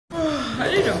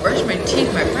I need to brush my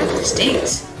teeth. My breath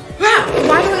stinks. Wow,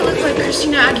 why do I look like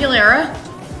Christina Aguilera?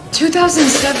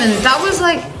 2007, that was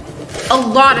like a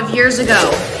lot of years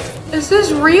ago. Is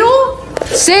this real?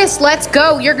 Sis, let's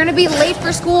go. You're gonna be late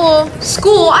for school.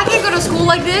 School? I can't go to school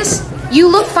like this. You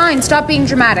look fine. Stop being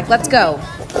dramatic. Let's go.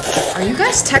 Are you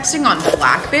guys texting on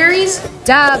Blackberries?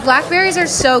 Duh, Blackberries are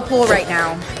so cool right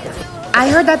now. I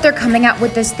heard that they're coming out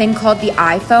with this thing called the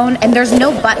iPhone, and there's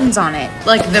no buttons on it.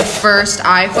 Like the first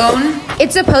iPhone?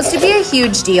 It's supposed to be a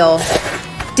huge deal.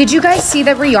 Did you guys see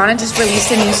that Rihanna just released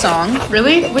a new song?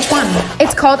 Really? Which one?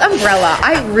 It's called Umbrella.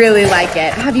 I really like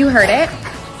it. Have you heard it?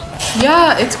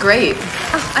 Yeah, it's great.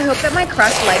 I hope that my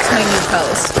crush likes my new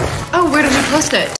post. Oh, where did we post it?